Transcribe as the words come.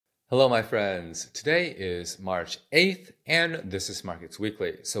Hello, my friends. Today is March 8th, and this is Markets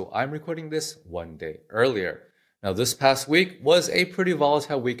Weekly. So I'm recording this one day earlier. Now, this past week was a pretty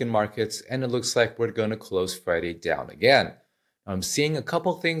volatile week in markets, and it looks like we're going to close Friday down again. I'm seeing a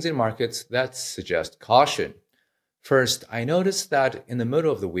couple things in markets that suggest caution. First, I noticed that in the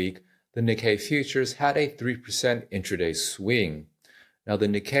middle of the week, the Nikkei futures had a 3% intraday swing. Now, the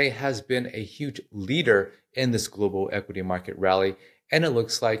Nikkei has been a huge leader in this global equity market rally, and it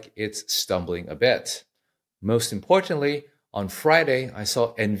looks like it's stumbling a bit. Most importantly, on Friday, I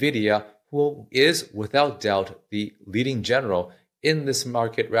saw Nvidia, who is without doubt the leading general in this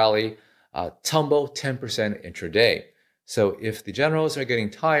market rally, tumble 10% intraday. So if the generals are getting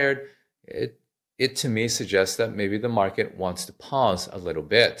tired, it to me suggests that maybe the market wants to pause a little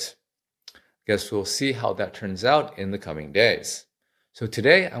bit. Guess we'll see how that turns out in the coming days. So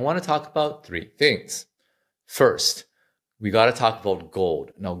today I want to talk about three things. First, we got to talk about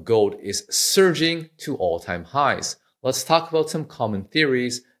gold. Now, gold is surging to all-time highs. Let's talk about some common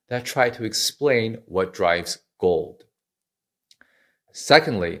theories that try to explain what drives gold.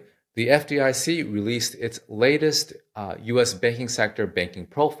 Secondly, the FDIC released its latest U.S. banking sector banking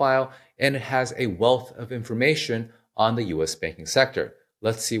profile, and it has a wealth of information on the U.S. banking sector.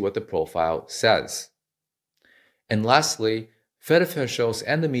 Let's see what the profile says. And lastly, Fed officials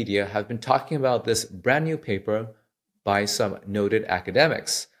and the media have been talking about this brand new paper by some noted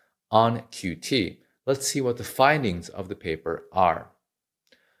academics on QT. Let's see what the findings of the paper are.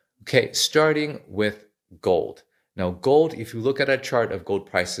 Okay, starting with gold. Now, gold, if you look at a chart of gold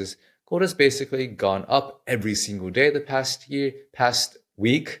prices, gold has basically gone up every single day the past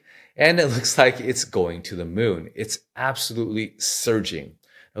week, and it looks like it's going to the moon. It's absolutely surging.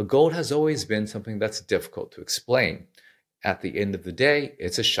 Now, gold has always been something that's difficult to explain. At the end of the day,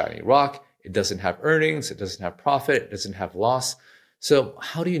 it's a shiny rock. It doesn't have earnings. It doesn't have profit. It doesn't have loss. So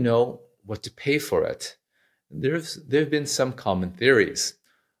how do you know what to pay for it? There have been some common theories.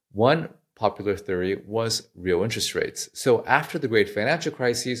 One popular theory was real interest rates. So after the great financial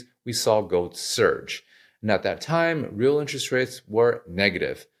crisis, we saw gold surge. And at that time, real interest rates were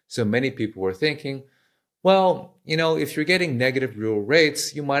negative. So many people were thinking, well, if you're getting negative real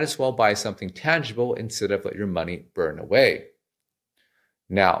rates, you might as well buy something tangible instead of let your money burn away.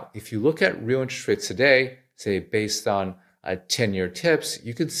 Now, if you look at real interest rates today, say based on 10-year tips,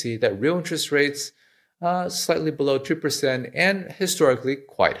 you can see that real interest rates slightly below 2% and historically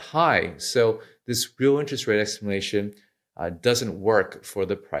quite high. So this real interest rate explanation doesn't work for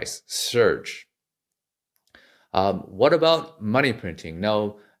the price surge. What about money printing?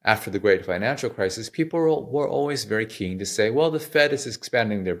 Now, after the great financial crisis, people were always very keen to say, well, the Fed is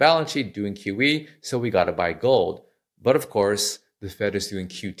expanding their balance sheet, doing QE, so we got to buy gold. But of course, the Fed is doing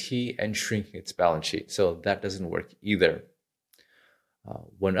QT and shrinking its balance sheet, so that doesn't work either.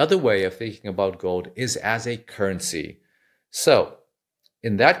 One other way of thinking about gold is as a currency. So,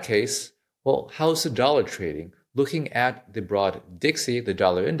 in that case, well, how's the dollar trading? Looking at the broad Dixie, the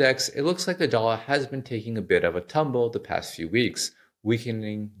dollar index, it looks like the dollar has been taking a bit of a tumble the past few weeks,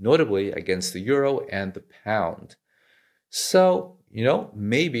 weakening notably against the euro and the pound. So,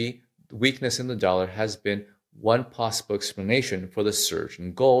 maybe the weakness in the dollar has been one possible explanation for the surge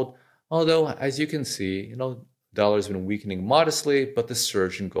in gold, although as you can see, the dollar has been weakening modestly, but the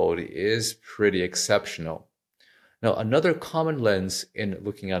surge in gold is pretty exceptional. Now, another common lens in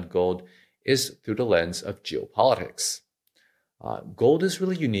looking at gold is through the lens of geopolitics. Gold is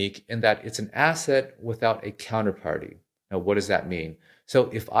really unique in that it's an asset without a counterparty. Now, what does that mean? So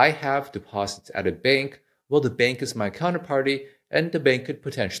if I have deposits at a bank, well, the bank is my counterparty, and the bank could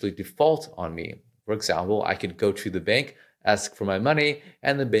potentially default on me. For example, I could go to the bank, ask for my money,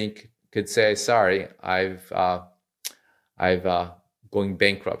 and the bank could say, sorry, I've going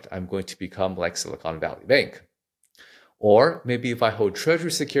bankrupt. I'm going to become like Silicon Valley Bank. Or maybe if I hold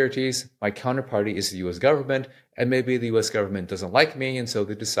treasury securities, my counterparty is the US government, and maybe the US government doesn't like me, and so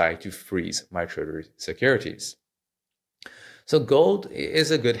they decide to freeze my treasury securities. So gold is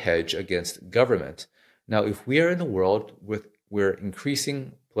a good hedge against government. Now, if we are in a world where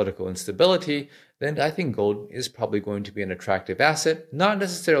increasing political instability, then I think gold is probably going to be an attractive asset, not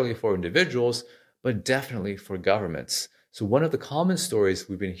necessarily for individuals, but definitely for governments. So one of the common stories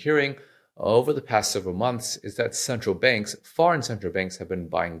we've been hearing over the past several months is that central banks, foreign central banks, have been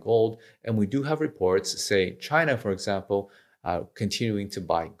buying gold, and we do have reports, say China, for example, continuing to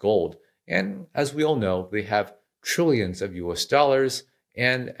buy gold. And as we all know, they have trillions of US dollars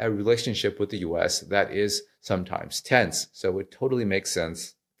and a relationship with the US that is sometimes tense. So it totally makes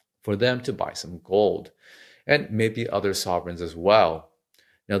sense for them to buy some gold, and maybe other sovereigns as well.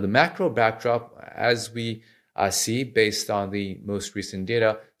 Now, the macro backdrop, as we see, based on the most recent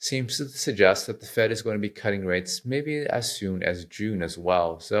data, seems to suggest that the Fed is going to be cutting rates maybe as soon as June as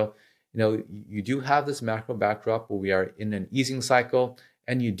well. So, you do have this macro backdrop where we are in an easing cycle,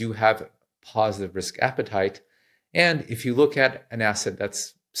 and you do have positive risk appetite. And if you look at an asset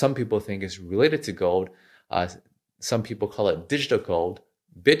that's some people think is related to gold, some people call it digital gold,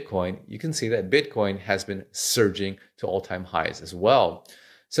 Bitcoin, you can see that Bitcoin has been surging to all-time highs as well.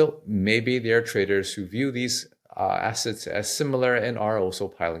 So maybe there are traders who view these assets as similar and are also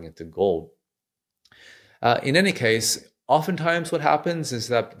piling into gold. In any case, oftentimes what happens is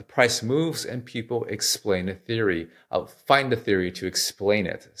that the price moves and people explain a theory, find a theory to explain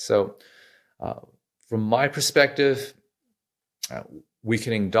it. So from my perspective,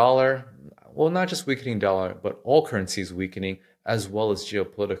 weakening dollar, well, not just weakening dollar, but all currencies weakening, as well as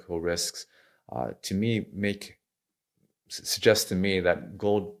geopolitical risks, to me suggest to me that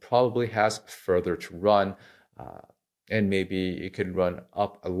gold probably has further to run, and maybe it could run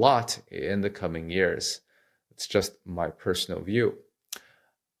up a lot in the coming years. It's just my personal view.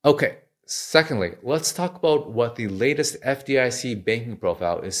 Okay, secondly, let's talk about what the latest FDIC banking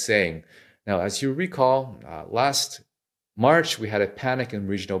profile is saying. Now, as you recall, last March, we had a panic in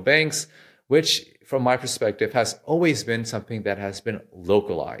regional banks, which from my perspective has always been something that has been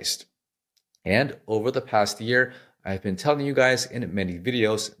localized. And over the past year, I've been telling you guys in many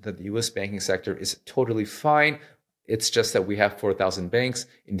videos that the US banking sector is totally fine. It's just that we have 4,000 banks.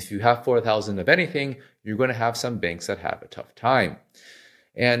 And if you have 4,000 of anything, you're going to have some banks that have a tough time.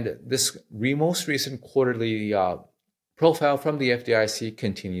 And this most recent quarterly profile from the FDIC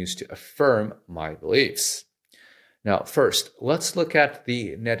continues to affirm my beliefs. Now, first, let's look at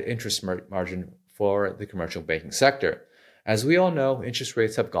the net interest margin for the commercial banking sector. As we all know, interest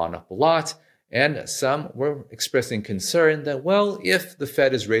rates have gone up a lot, and some were expressing concern that, well, if the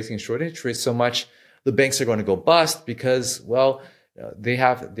Fed is raising short interest rates so much, the banks are going to go bust because, well, they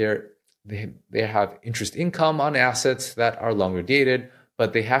have interest income on assets that are longer dated,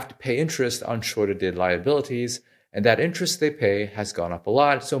 but they have to pay interest on shorter dated liabilities, and that interest they pay has gone up a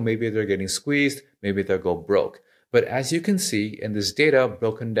lot, so maybe they're getting squeezed, maybe they'll go broke. But as you can see in this data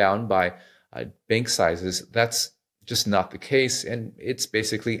broken down by bank sizes, that's just not the case, and it's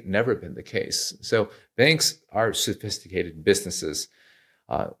basically never been the case. So banks are sophisticated businesses.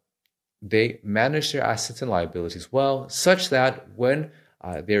 They manage their assets and liabilities well, such that when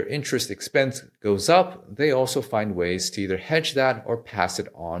their interest expense goes up, they also find ways to either hedge that or pass it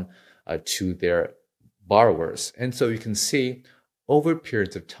on to their borrowers. And so you can see over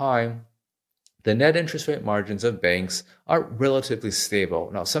periods of time, the net interest rate margins of banks are relatively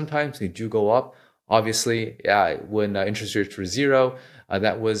stable. Now, sometimes they do go up. Obviously, when interest rates were zero,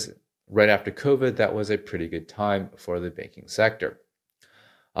 that was right after COVID. That was a pretty good time for the banking sector.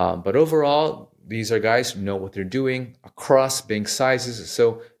 But overall, these are guys who know what they're doing across bank sizes.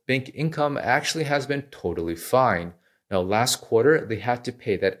 So bank income actually has been totally fine. Now, last quarter, they had to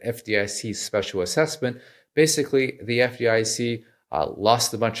pay that FDIC special assessment. Basically, the FDIC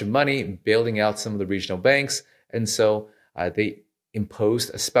lost a bunch of money bailing out some of the regional banks. And so they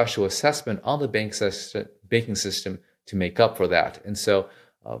imposed a special assessment on the banking system to make up for that. And so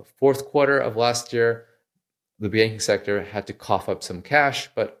fourth quarter of last year, the banking sector had to cough up some cash.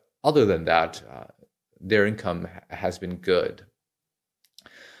 But other than that, their income has been good.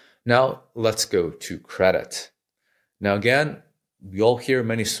 Now, let's go to credit. Now, again, we all hear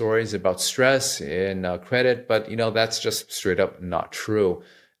many stories about stress in credit, but that's just straight up not true.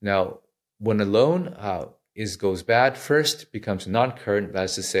 Now, when a loan goes bad, first it becomes non-current. That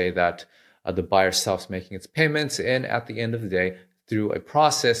is to say that the buyer stops making its payments, and at the end of the day, through a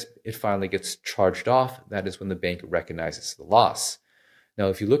process, it finally gets charged off. That is when the bank recognizes the loss. Now,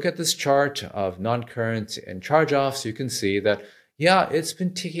 if you look at this chart of non-current and charge-offs, you can see that yeah, it's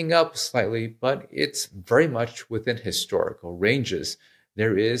been ticking up slightly, but it's very much within historical ranges.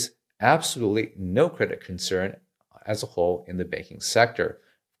 There is absolutely no credit concern as a whole in the banking sector.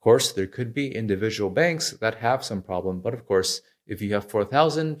 Of course, there could be individual banks that have some problem, but of course, if you have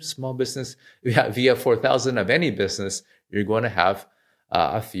 4,000 small business, if you have 4,000 of any business, you're going to have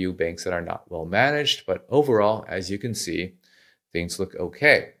a few banks that are not well managed. But overall, as you can see, things look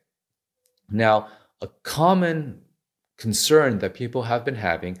okay. Now, a common concern that people have been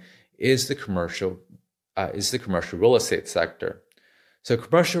having is the commercial real estate sector. So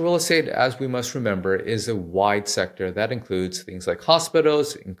commercial real estate, as we must remember, is a wide sector that includes things like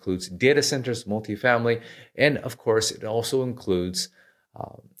hospitals, includes data centers, multifamily, and of course, it also includes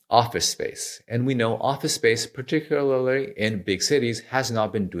office space. And we know office space, particularly in big cities, has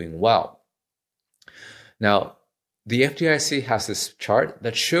not been doing well. Now, the FDIC has this chart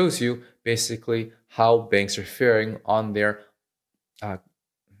that shows you basically how banks are faring on their,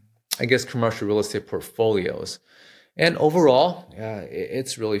 commercial real estate portfolios. And overall,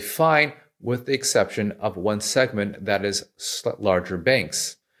 it's really fine with the exception of one segment, that is larger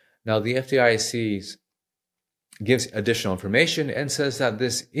banks. Now, the FDIC gives additional information and says that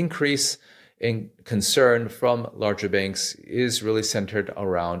this increase in concern from larger banks is really centered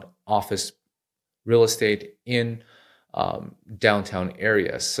around office real estate in downtown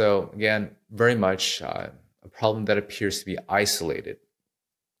areas. So again, very much a problem that appears to be isolated.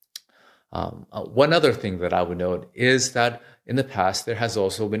 One other thing that I would note is that in the past, there has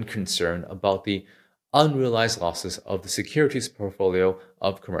also been concern about the unrealized losses of the securities portfolio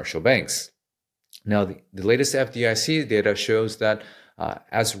of commercial banks. Now, the latest FDIC data shows that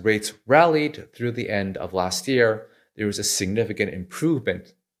as rates rallied through the end of last year, there was a significant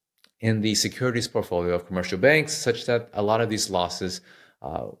improvement in the securities portfolio of commercial banks, such that a lot of these losses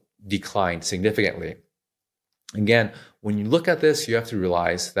declined significantly. Again, when you look at this, you have to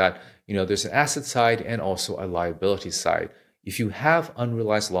realize that there's an asset side and also a liability side. If you have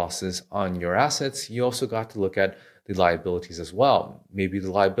unrealized losses on your assets, you also got to look at the liabilities as well. Maybe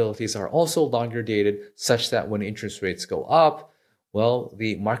the liabilities are also longer dated, such that when interest rates go up, well,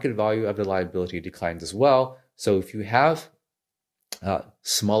 the market value of the liability declines as well. So if you have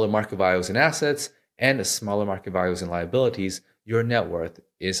smaller market values in assets and smaller market values in liabilities, your net worth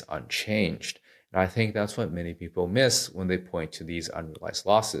is unchanged. And I think that's what many people miss when they point to these unrealized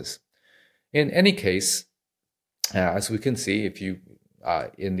losses. In any case, as we can see, if you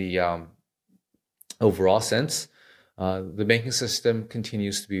in the overall sense, the banking system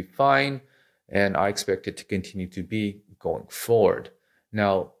continues to be fine, and I expect it to continue to be going forward.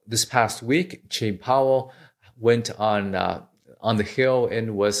 Now, this past week, Jay Powell went on the Hill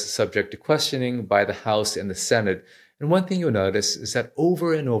and was subject to questioning by the House and the Senate. And one thing you'll notice is that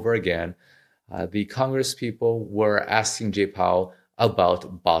over and over again, the Congress people were asking Jay Powell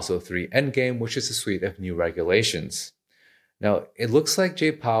about Basel III Endgame, which is a suite of new regulations. Now, it looks like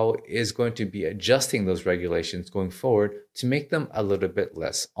Jay Powell is going to be adjusting those regulations going forward to make them a little bit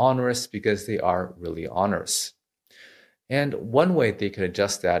less onerous, because they are really onerous. And one way they can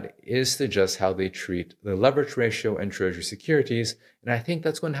adjust that is to adjust how they treat the leverage ratio and treasury securities. And I think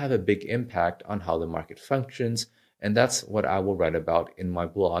that's going to have a big impact on how the market functions. And that's what I will write about in my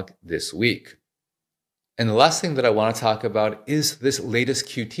blog this week. And the last thing that I want to talk about is this latest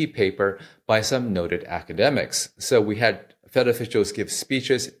QT paper by some noted academics. So we had Fed officials give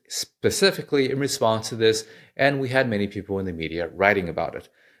speeches specifically in response to this, and we had many people in the media writing about it.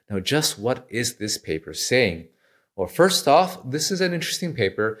 Now, just what is this paper saying? Well, first off, this is an interesting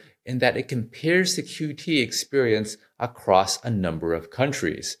paper in that it compares the QT experience across a number of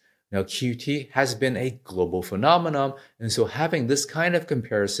countries. Now, QT has been a global phenomenon, and so having this kind of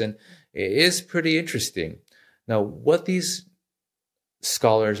comparison is pretty interesting. Now, what these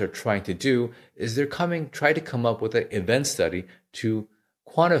scholars are trying to do is try to come up with an event study to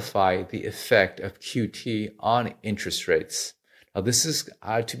quantify the effect of QT on interest rates. Now, this is,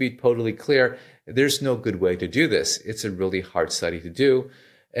 to be totally clear, there's no good way to do this. It's a really hard study to do.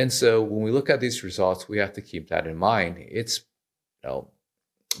 And so when we look at these results, we have to keep that in mind. It's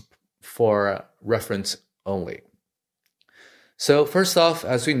for reference only. So first off,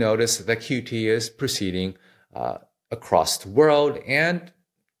 as we notice, that QT is proceeding across the world, and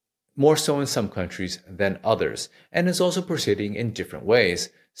more so in some countries than others, and is also proceeding in different ways.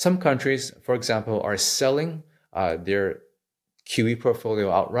 Some countries, for example, are selling their QE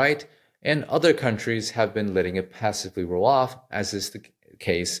portfolio outright, and other countries have been letting it passively roll off, as is the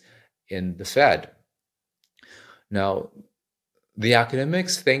case in the Fed. Now, the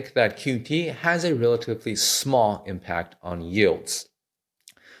academics think that QT has a relatively small impact on yields.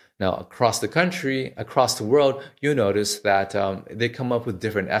 Now, across the world, you'll notice that they come up with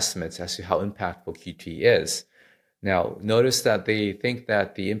different estimates as to how impactful QT is. Now, notice that they think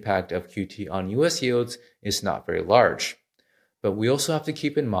that the impact of QT on US yields is not very large. But we also have to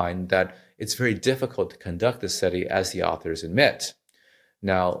keep in mind that it's very difficult to conduct this study, as the authors admit.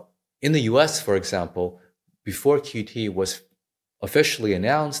 Now, in the US, for example, before QT was officially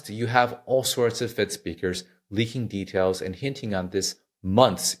announced, you have all sorts of Fed speakers leaking details and hinting on this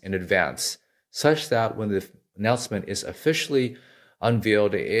months in advance, such that when the announcement is officially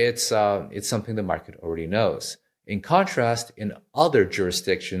unveiled, it's something the market already knows. In contrast, in other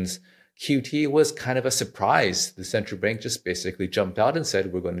jurisdictions, QT was kind of a surprise. The central bank just basically jumped out and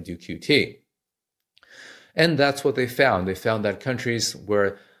said, we're going to do QT. And that's what they found. They found that countries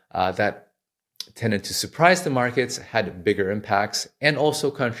where that tended to surprise the markets had bigger impacts, and also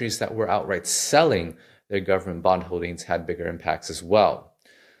countries that were outright selling their government bond holdings had bigger impacts as well.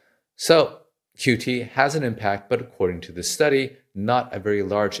 So QT has an impact, but according to the study, not a very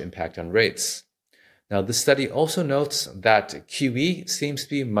large impact on rates. Now, the study also notes that QE seems to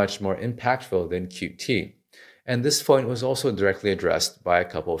be much more impactful than QT. And this point was also directly addressed by a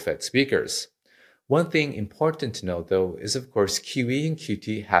couple of Fed speakers. One thing important to note, though, is of course QE and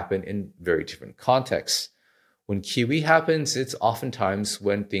QT happen in very different contexts. When QE happens, it's oftentimes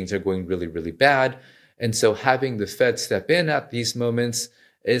when things are going really, really bad. And so having the Fed step in at these moments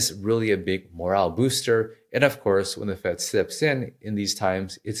is really a big morale booster. And of course, when the Fed steps in these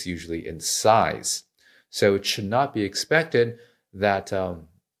times, it's usually in size. So it should not be expected that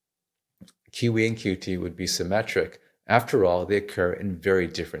QE and QT would be symmetric. After all, they occur in very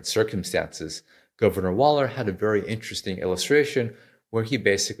different circumstances. Governor Waller had a very interesting illustration where he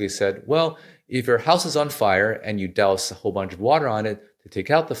basically said, well, if your house is on fire and you douse a whole bunch of water on it to take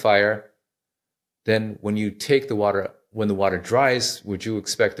out the fire, then when you take the water, when the water dries, would you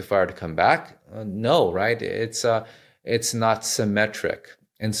expect the fire to come back? No, right? It's not symmetric.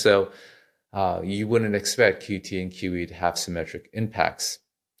 And so you wouldn't expect QT and QE to have symmetric impacts.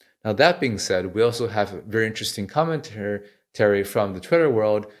 Now, that being said, we also have a very interesting commentary from the Twitter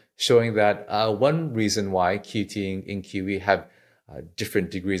world showing that one reason why QT and QE have different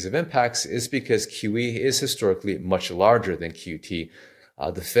degrees of impacts is because QE is historically much larger than QT.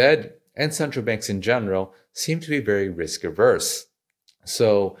 The Fed and central banks in general seem to be very risk averse.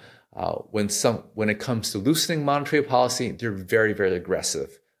 So when it comes to loosening monetary policy, they're very, very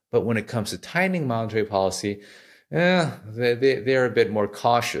aggressive. But when it comes to tightening monetary policy, they're a bit more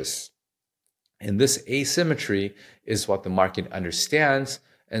cautious. And this asymmetry is what the market understands.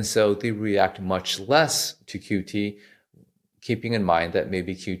 And so they react much less to QT, keeping in mind that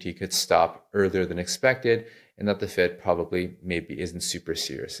maybe QT could stop earlier than expected and that the Fed probably maybe isn't super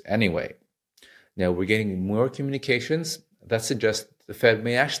serious anyway. Now we're getting more communications that suggest the Fed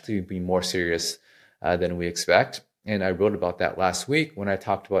may actually be more serious than we expect. And I wrote about that last week when I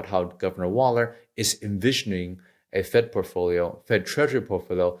talked about how Governor Waller is envisioning a Fed Treasury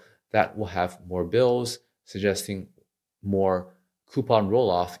portfolio that will have more bills, suggesting more coupon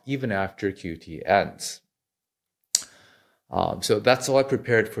roll-off even after QT ends. So that's all I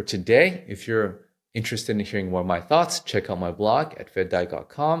prepared for today. If you're interested in hearing more of my thoughts, check out my blog at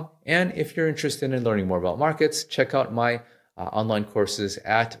feddive.com. And if you're interested in learning more about markets, check out my online courses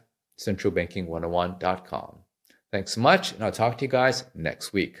at centralbanking101.com. Thanks so much, and I'll talk to you guys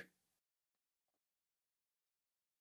next week.